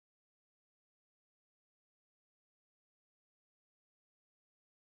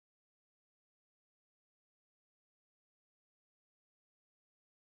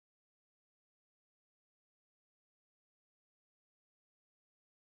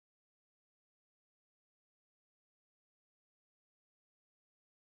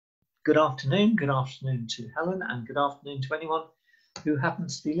Good afternoon to Helen, and good afternoon to anyone who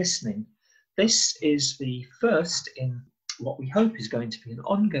happens to be listening. This is the first in what we hope is going to be an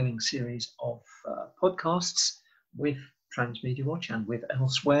ongoing series of podcasts with Transmedia Watch and with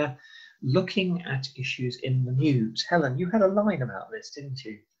Elsewhere, looking at issues in the news. Helen, you had a line about this, didn't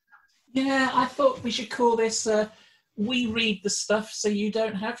you? Yeah, I thought we should call this We Read the Stuff So You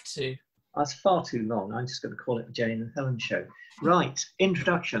Don't Have To. That's far too long. I'm just going to call it the Jane and Helen show. Right,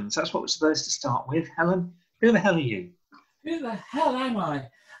 introductions. That's what we're supposed to start with. Helen, who the hell are you? Who the hell am I?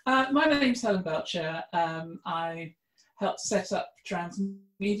 My name's Helen Belcher. I helped set up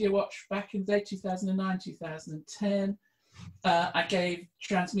Transmedia Watch back in the day, 2009, 2010. I gave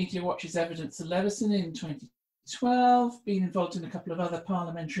Transmedia Watch's evidence to Leveson in 2012, been involved in a couple of other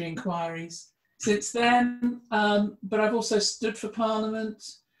parliamentary inquiries since then, but I've also stood for Parliament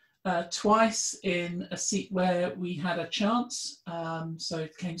twice in a seat where we had a chance, so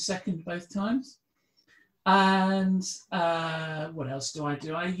it came second both times. And what else do?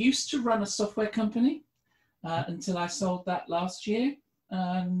 I used to run a software company until I sold that last year,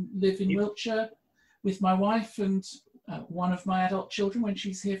 live in Wiltshire with my wife and one of my adult children when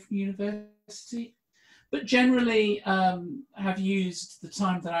she's here from university. But generally have used the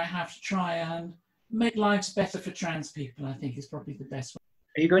time that I have to try and make lives better for trans people, I think is probably the best way.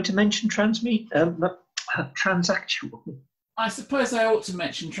 Are you going to mention transactional? I suppose I ought to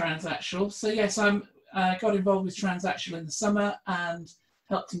mention transactional. So yes, I got involved with transactional in the summer and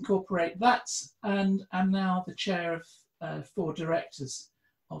helped incorporate that, and I'm now the chair of 4 directors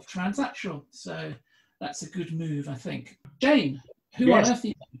of transactional. So that's a good move, I think. Jane, who on earth are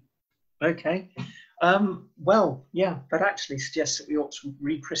you? Okay. Well, yeah, that actually suggests that we ought to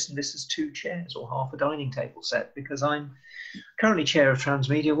rechristen this as 2 chairs or half a dining table set, because I'm currently chair of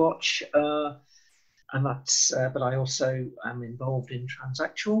Transmedia Watch, and that's. But I also am involved in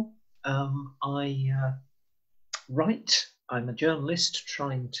Transactional. I write. I'm a journalist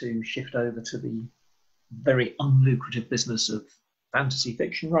trying to shift over to the very unlucrative business of fantasy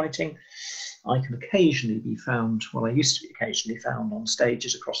fiction writing. I can occasionally be found, well, I used to be occasionally found on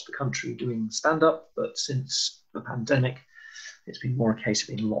stages across the country doing stand-up, but since the pandemic, it's been more a case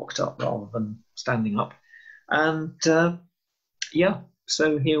of being locked up rather than standing up. And yeah,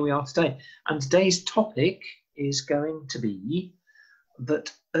 so here we are today. And today's topic is going to be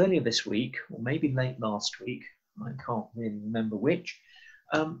that earlier this week, or maybe late last week, I can't really remember which,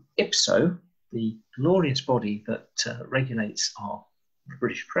 IPSO, the glorious body that regulates the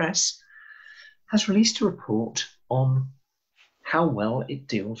British press, has released a report on how well it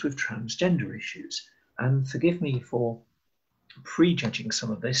deals with transgender issues. And forgive me for prejudging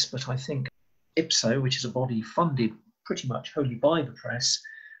some of this, but I think IPSO, which is a body funded pretty much wholly by the press,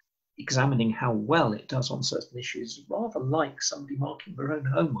 examining how well it does on certain issues, rather like somebody marking their own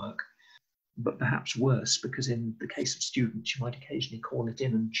homework, but perhaps worse, because in the case of students, you might occasionally call it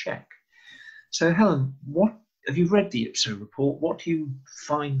in and check. So Helen, what have you read the IPSO report? What do you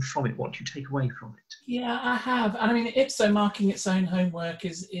find from it? What do you take away from it? Yeah, I have. And I mean, IPSO marking its own homework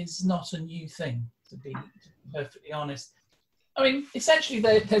is not a new thing, to be perfectly honest. I mean, essentially,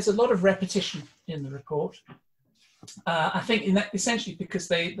 there's a lot of repetition in the report. I think essentially because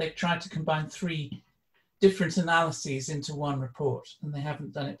they tried to combine 3 different analyses into one report, and they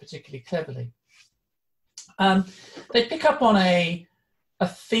haven't done it particularly cleverly. They pick up on a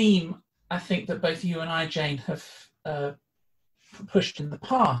theme, I think, that both you and I, Jane, have pushed in the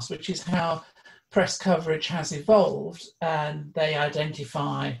past, which is how press coverage has evolved, and they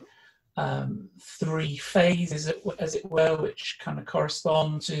identify 3 phases, as it were, which kind of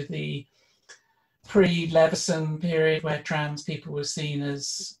correspond to the pre-Leveson period, where trans people were seen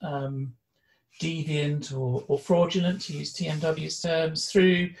as deviant or fraudulent, to use TMW's terms,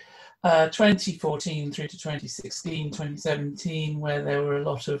 through 2014 through to 2016, 2017, where there were a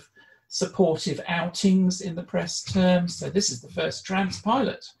lot of supportive outings in the press terms. So this is the first trans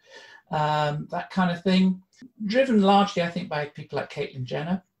pilot, that kind of thing, driven largely, I think, by people like Caitlyn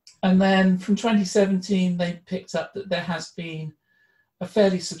Jenner. And then from 2017, they picked up that there has been a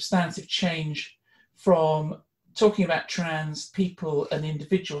fairly substantive change from talking about trans people and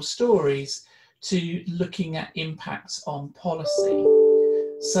individual stories to looking at impacts on policy.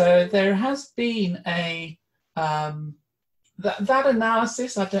 So there has been a that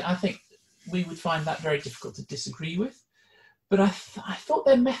analysis. I think we would find that very difficult to disagree with, but I thought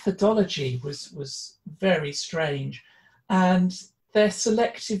their methodology was very strange, and their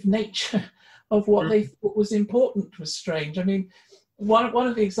selective nature of what they thought was important was strange. I mean, one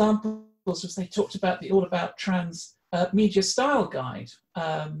of the examples was they talked about the All About Trans media style guide,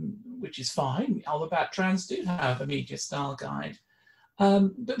 which is fine. All About Trans do have a media style guide.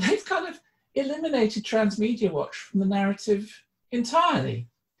 But they've kind of eliminated Transmedia Watch from the narrative entirely,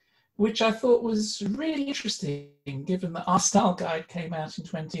 which I thought was really interesting, given that our style guide came out in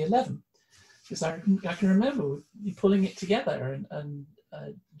 2011. Because I can remember you pulling it together and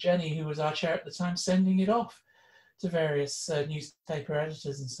Jenny, who was our chair at the time, sending it off to various newspaper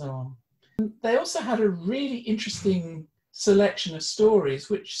editors and so on. And they also had a really interesting selection of stories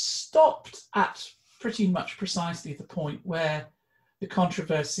which stopped at pretty much precisely the point where the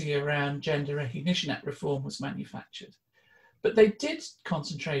controversy around Gender Recognition Act reform was manufactured. But they did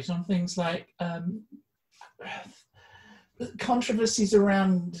concentrate on things like controversies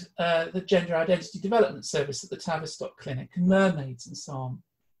around the Gender Identity Development Service at the Tavistock Clinic, and mermaids and so on.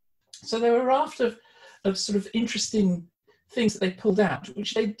 So there were a raft of sort of interesting things that they pulled out,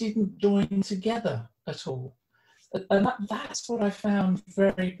 which they didn't join together at all. And that's what I found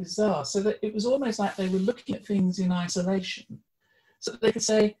very bizarre. So that it was almost like they were looking at things in isolation, so that they could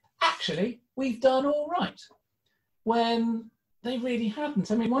say, actually, we've done all right, when they really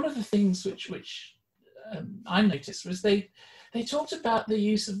hadn't. I mean, one of the things which I noticed was they talked about the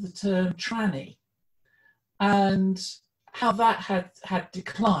use of the term tranny and how that had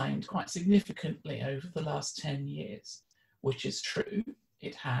declined quite significantly over the last 10 years, which is true,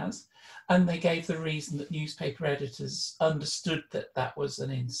 it has. And they gave the reason that newspaper editors understood that that was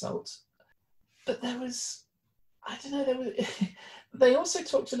an insult. But there was, I don't know, they also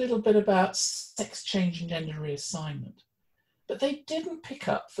talked a little bit about sex change and gender reassignment. But they didn't pick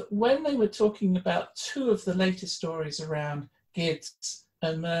up that when they were talking about two of the latest stories around GIDS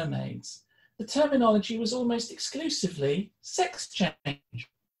and mermaids, the terminology was almost exclusively sex change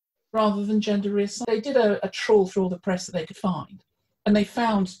rather than gender reassignment. They did a trawl through all the press that they could find, and they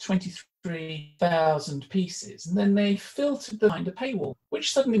found 23,000 pieces, and then they filtered behind a paywall,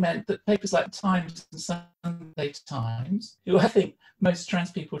 which suddenly meant that papers like Times and Sunday Times, who I think most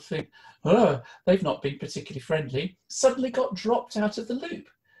trans people would think, oh, they've not been particularly friendly, suddenly got dropped out of the loop.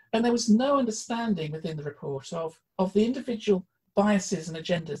 And there was no understanding within the report of the individual biases and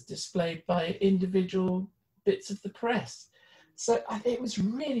agendas displayed by individual bits of the press. So it was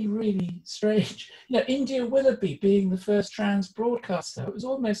really, really strange. You know, India Willoughby being the first trans broadcaster, it was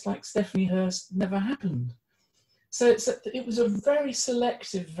almost like Stephanie Hurst never happened. So it was a very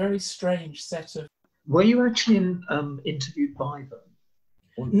selective, very strange set of... Were you actually interviewed by them?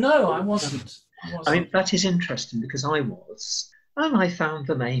 No, I wasn't. I mean, that is interesting because I was, and I found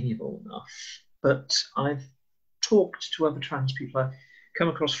them amiable enough. But I've talked to other trans people. I've come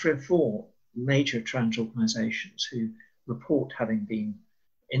across 3 or 4 major trans organisations who report having been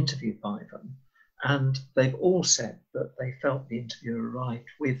interviewed by them, and they've all said that they felt the interviewer arrived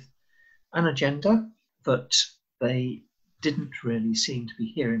with an agenda, that they didn't really seem to be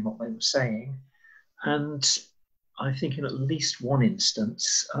hearing what they were saying, and I think in at least one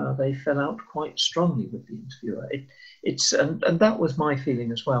instance they fell out quite strongly with the interviewer. And that was my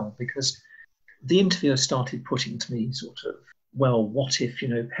feeling as well, because the interviewer started putting to me sort of, well, what if, you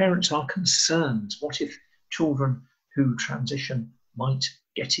know, parents are concerned? What if children who transition might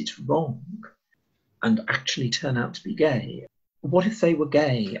get it wrong and actually turn out to be gay? What if they were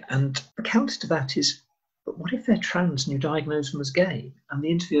gay? And the counter to that is, but what if they're trans and you diagnose them as gay? And the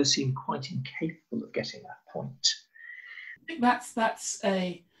interviewer seemed quite incapable of getting that point. I think that's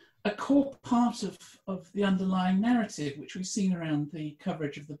a core part of the underlying narrative, which we've seen around the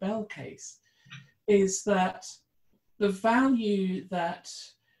coverage of the Bell case, is that the value that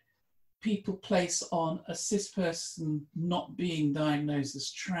people place on a cis person not being diagnosed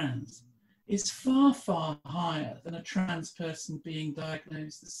as trans is far, far higher than a trans person being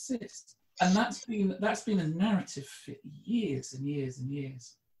diagnosed as cis. And that's been a narrative for years and years and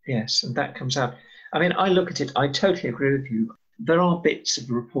years. Yes, and that comes out. I mean, I look at it, I totally agree with you. There are bits of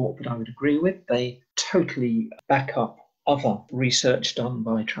the report that I would agree with. They totally back up other research done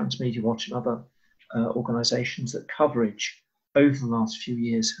by Transmedia Watch and other organisations that coverage over the last few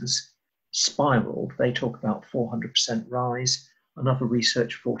years has spiralled. They talk about 400% rise. Another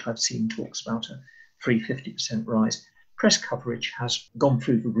research report I've seen talks about a 350% rise. Press coverage has gone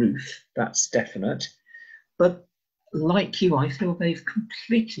through the roof, that's definite. But like you, I feel they've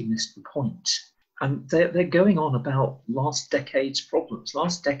completely missed the point. And they're going on about last decade's problems.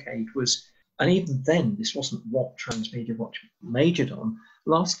 Last decade was, and even then, this wasn't what Transmedia Watch majored on.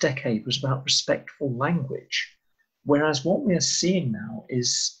 Last decade was about respectful language. Whereas what we're seeing now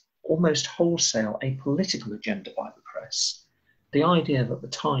is almost wholesale a political agenda by the press. The idea that the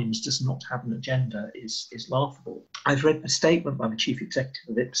Times does not have an agenda is laughable. I've read the statement by the chief executive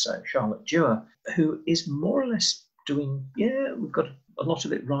of IPSO, Charlotte Dewar, who is more or less doing, yeah, we've got a lot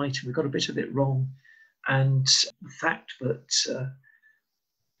of it right and we've got a bit of it wrong. And the fact that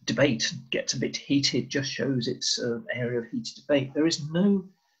debate gets a bit heated, just shows it's an area of heated debate. There is no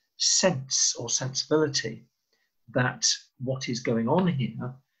sense or sensibility that what is going on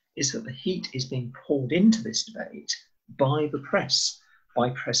here is that the heat is being poured into this debate by the press, by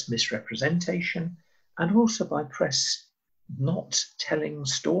press misrepresentation, and also by press not telling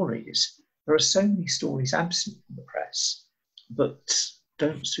stories. There are so many stories absent from the press that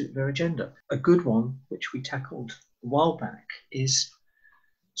don't suit their agenda. A good one, which we tackled a while back, is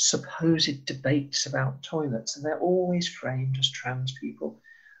supposed debates about toilets, and they're always framed as trans people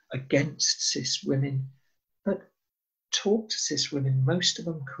against cis women. But talk to cis women, most of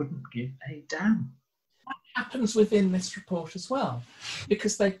them couldn't give a damn. Happens within this report as well,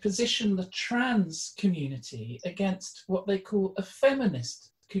 because they position the trans community against what they call a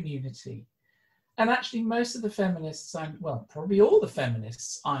feminist community. And actually most of the feminists, well, probably all the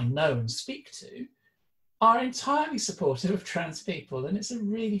feminists I know and speak to, are entirely supportive of trans people, and it's a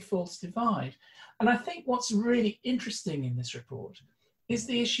really false divide. And I think what's really interesting in this report is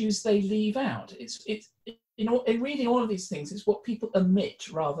the issues they leave out. In reading all of these things, it's what people omit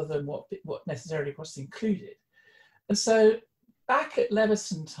rather than what necessarily was included. And so back at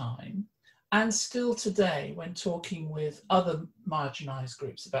Leveson time, and still today, when talking with other marginalised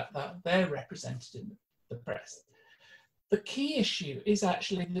groups about that, they're represented in the press, the key issue is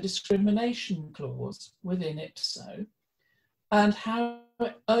actually the discrimination clause within IPSO and how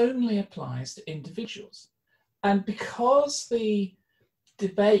it only applies to individuals. And because the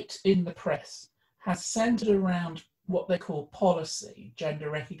debate in the press has centred around what they call policy, Gender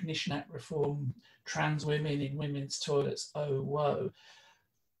Recognition Act reform, trans women in women's toilets, oh woe,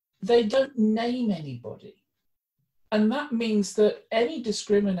 they don't name anybody. And that means that any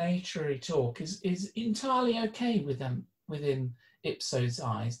discriminatory talk is entirely okay with them within IPSO's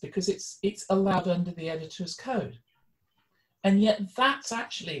eyes, because it's allowed under the editor's code. And yet that's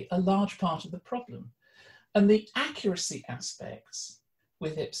actually a large part of the problem. And the accuracy aspects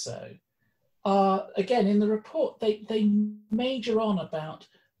with IPSO are, again, in the report, they major on about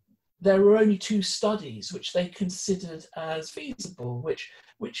there were only 2 studies which they considered as feasible,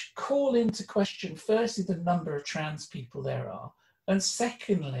 which call into question, firstly, the number of trans people there are, and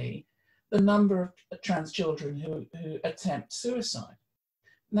secondly, the number of trans children who attempt suicide.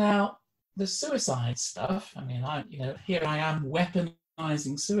 Now, the suicide stuff, I mean, here I am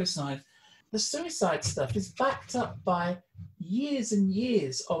weaponizing suicide. The suicide stuff is backed up by years and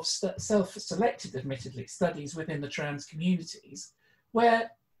years of self-selected, admittedly, studies within the trans communities,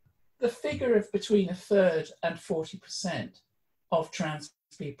 where the figure of between 1/3 and 40% of trans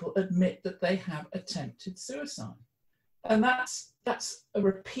people admit that they have attempted suicide. And that's a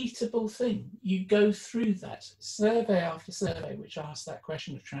repeatable thing. You go through that survey after survey, which asks that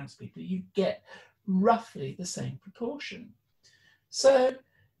question of trans people, you get roughly the same proportion. So,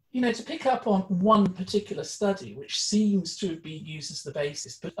 to pick up on one particular study, which seems to have been used as the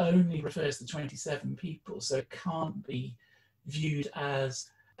basis, but only refers to 27 people, so it can't be viewed as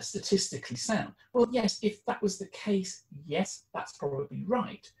statistically sound. Well, yes, if that was the case, yes, that's probably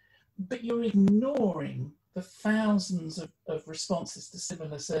right. But you're ignoring the thousands of responses to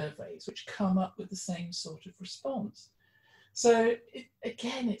similar surveys which come up with the same sort of response. So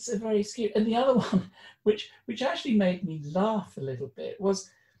again, it's a very skewed. And the other one, which actually made me laugh a little bit, was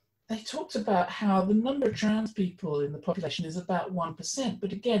they talked about how the number of trans people in the population is about 1%,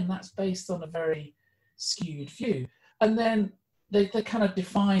 but again, that's based on a very skewed view. And then they kind of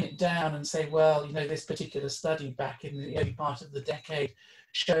define it down and say, well, this particular study back in the early part of the decade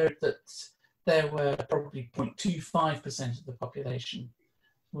showed that there were probably 0.25% of the population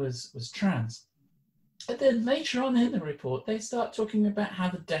was trans. And then later on in the report, they start talking about how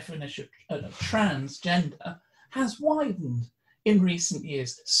the definition of transgender has widened in recent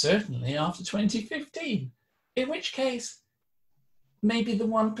years, certainly after 2015, in which case maybe the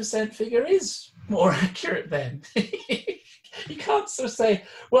 1% figure is more accurate then. You can't sort of say,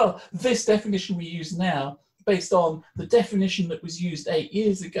 well, this definition we use now, based on the definition that was used 8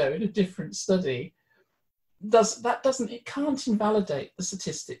 years ago in a different study, it can't invalidate the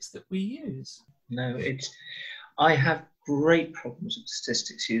statistics that we use. No, I have great problems with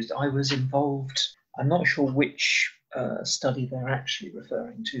statistics used. I was involved, I'm not sure which study they're actually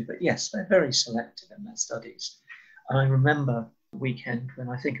referring to, but yes, they're very selective in their studies. And I remember a weekend when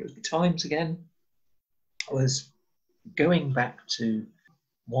I think it was the Times again, was going back to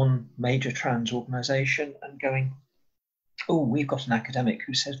one major trans organisation and going, oh, we've got an academic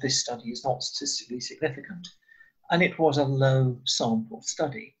who says this study is not statistically significant. And it was a low sample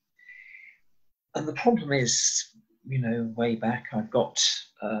study. And the problem is, way back, I've got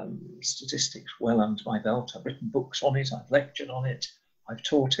statistics well under my belt. I've written books on it, I've lectured on it, I've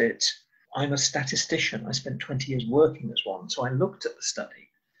taught it. I'm a statistician. I spent 20 years working as one. So I looked at the study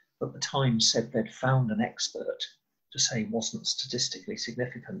that the Times said they'd found an expert to say wasn't statistically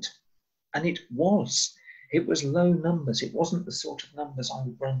significant. And it was. It was low numbers. It wasn't the sort of numbers I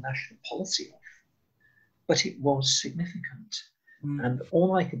would run national policy off, but it was significant. Mm. And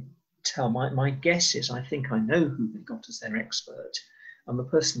all I could tell, my guess is I think I know who they got as their expert. And the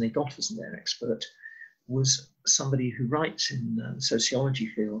person they got as their expert was somebody who writes in the sociology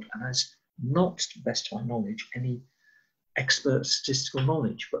field and has not, to the best of my knowledge, any expert statistical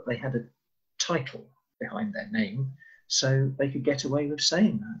knowledge, but they had a title behind their name, so they could get away with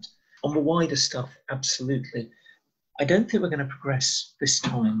saying that. On the wider stuff, absolutely. I don't think we're going to progress this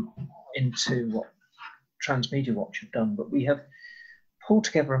time into what Transmedia Watch have done, but we have pulled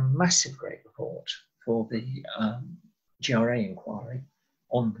together a massive great report for the GRA inquiry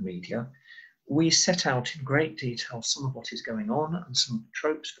on the media. We set out in great detail some of what is going on and some of the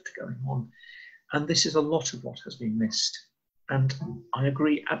tropes that are going on. And this is a lot of what has been missed. And I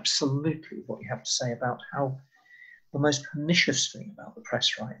agree absolutely with what you have to say about how the most pernicious thing about the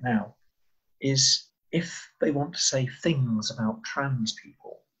press right now is if they want to say things about trans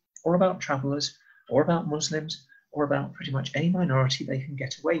people or about travellers or about Muslims or about pretty much any minority, they can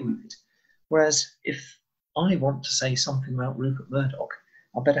get away with it. Whereas if I want to say something about Rupert Murdoch,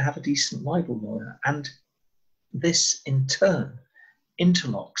 I better have a decent libel lawyer. And this, in turn,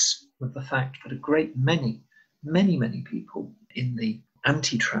 interlocks with the fact that a great many people in the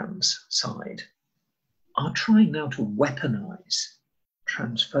anti-trans side are trying now to weaponize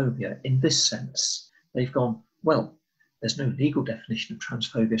transphobia in this sense. They've gone, well, there's no legal definition of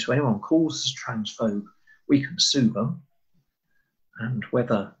transphobia, so anyone calls us transphobe, we can sue them. And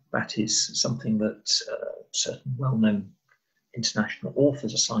whether that is something that certain well-known international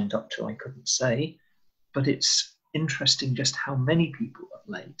authors are signed up to, I couldn't say, but it's interesting just how many people of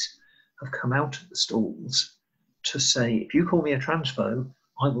late have come out of the stalls to say, if you call me a transphobe,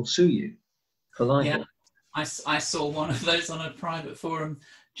 I will sue you for libel. Yeah, I saw one of those on a private forum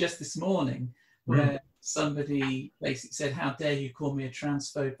just this morning where somebody basically said, how dare you call me a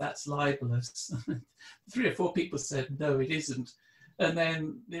transphobe, that's libelous. 3 or 4 people said, no, it isn't. And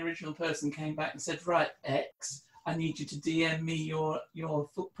then the original person came back and said, right, X, I need you to DM me your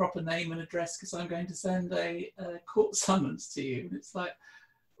proper name and address because I'm going to send a court summons to you. And it's like,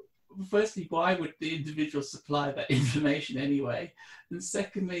 firstly, why would the individual supply that information anyway? And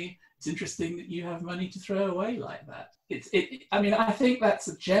secondly, it's interesting that you have money to throw away like that. I mean, I think that's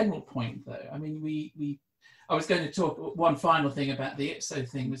a general point, though. I mean, I was going to talk, one final thing about the IPSO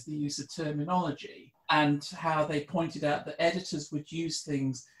thing was the use of terminology and how they pointed out that editors would use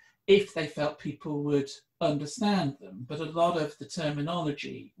things if they felt people would understand them. But a lot of the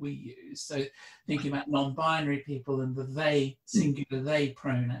terminology we use, so thinking about non-binary people and the they, singular they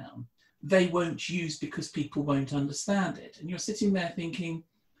pronoun, they won't use because people won't understand it. And you're sitting there thinking,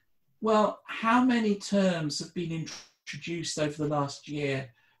 well, how many terms have been introduced over the last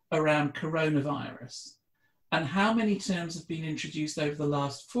year around coronavirus? And how many terms have been introduced over the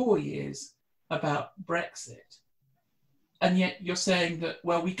last 4 years about Brexit? And yet you're saying that,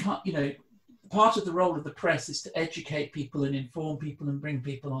 well, we can't, you know, part of the role of the press is to educate people and inform people and bring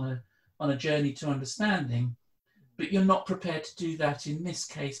people on a journey to understanding, but you're not prepared to do that in this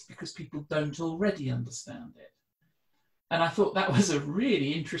case because people don't already understand it. And I thought that was a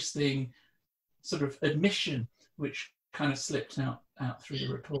really interesting sort of admission, which kind of slipped out through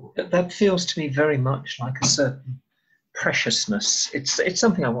the report. That feels to me very much like a certain preciousness. It's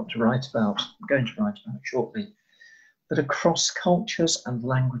something I want to write about. I'm going to write about it shortly. That across cultures and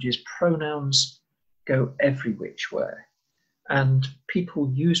languages, pronouns go every which way. And people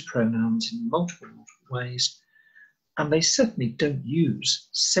use pronouns in multiple ways. And they certainly don't use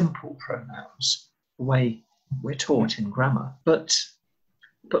simple pronouns the way we're taught in grammar. But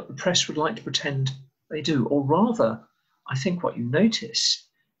the press would like to pretend they do. Or rather, I think what you notice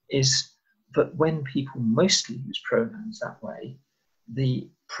is that when people mostly use pronouns that way, the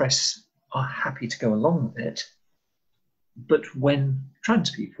press are happy to go along with it. But when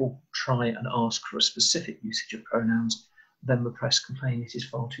trans people try and ask for a specific usage of pronouns, then the press complain it is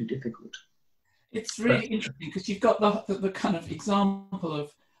far too difficult. It's really interesting because you've got the kind of example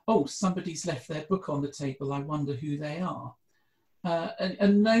of, oh, somebody's left their book on the table, I wonder who they are.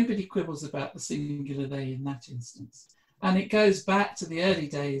 And nobody quibbles about the singular they in that instance. And it goes back to the early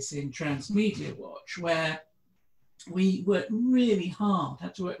days in Transmedia Watch, where we worked really hard,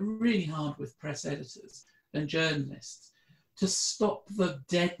 had to work really hard with press editors and journalists to stop the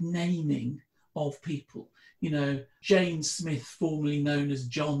dead naming of people. You know, Jane Smith, formerly known as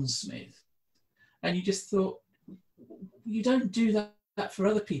John Smith. And you just thought, you don't do that that for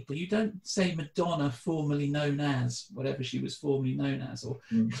other people. You don't say Madonna, formerly known as whatever she was formerly known as, or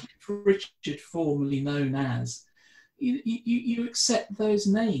Richard, formerly known as. You accept those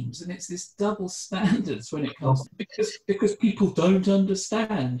names, and it's this double standards when it comes because people don't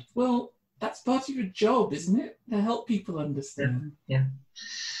understand. Well, that's part of your job, isn't it? To help people understand. Yeah.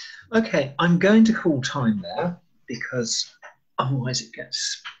 Okay, I'm going to call time there because otherwise it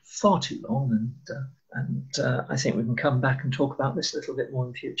gets far too long, and I think we can come back and talk about this a little bit more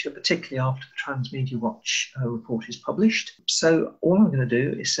in the future, particularly after the Transmedia Watch report is published. So all I'm going to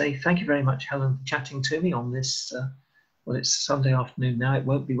do is say thank you very much, Helen, for chatting to me on this. Well, it's Sunday afternoon now. It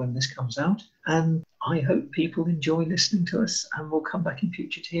won't be when this comes out. And I hope people enjoy listening to us, and we'll come back in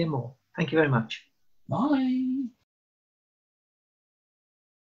future to hear more. Thank you very much. Bye.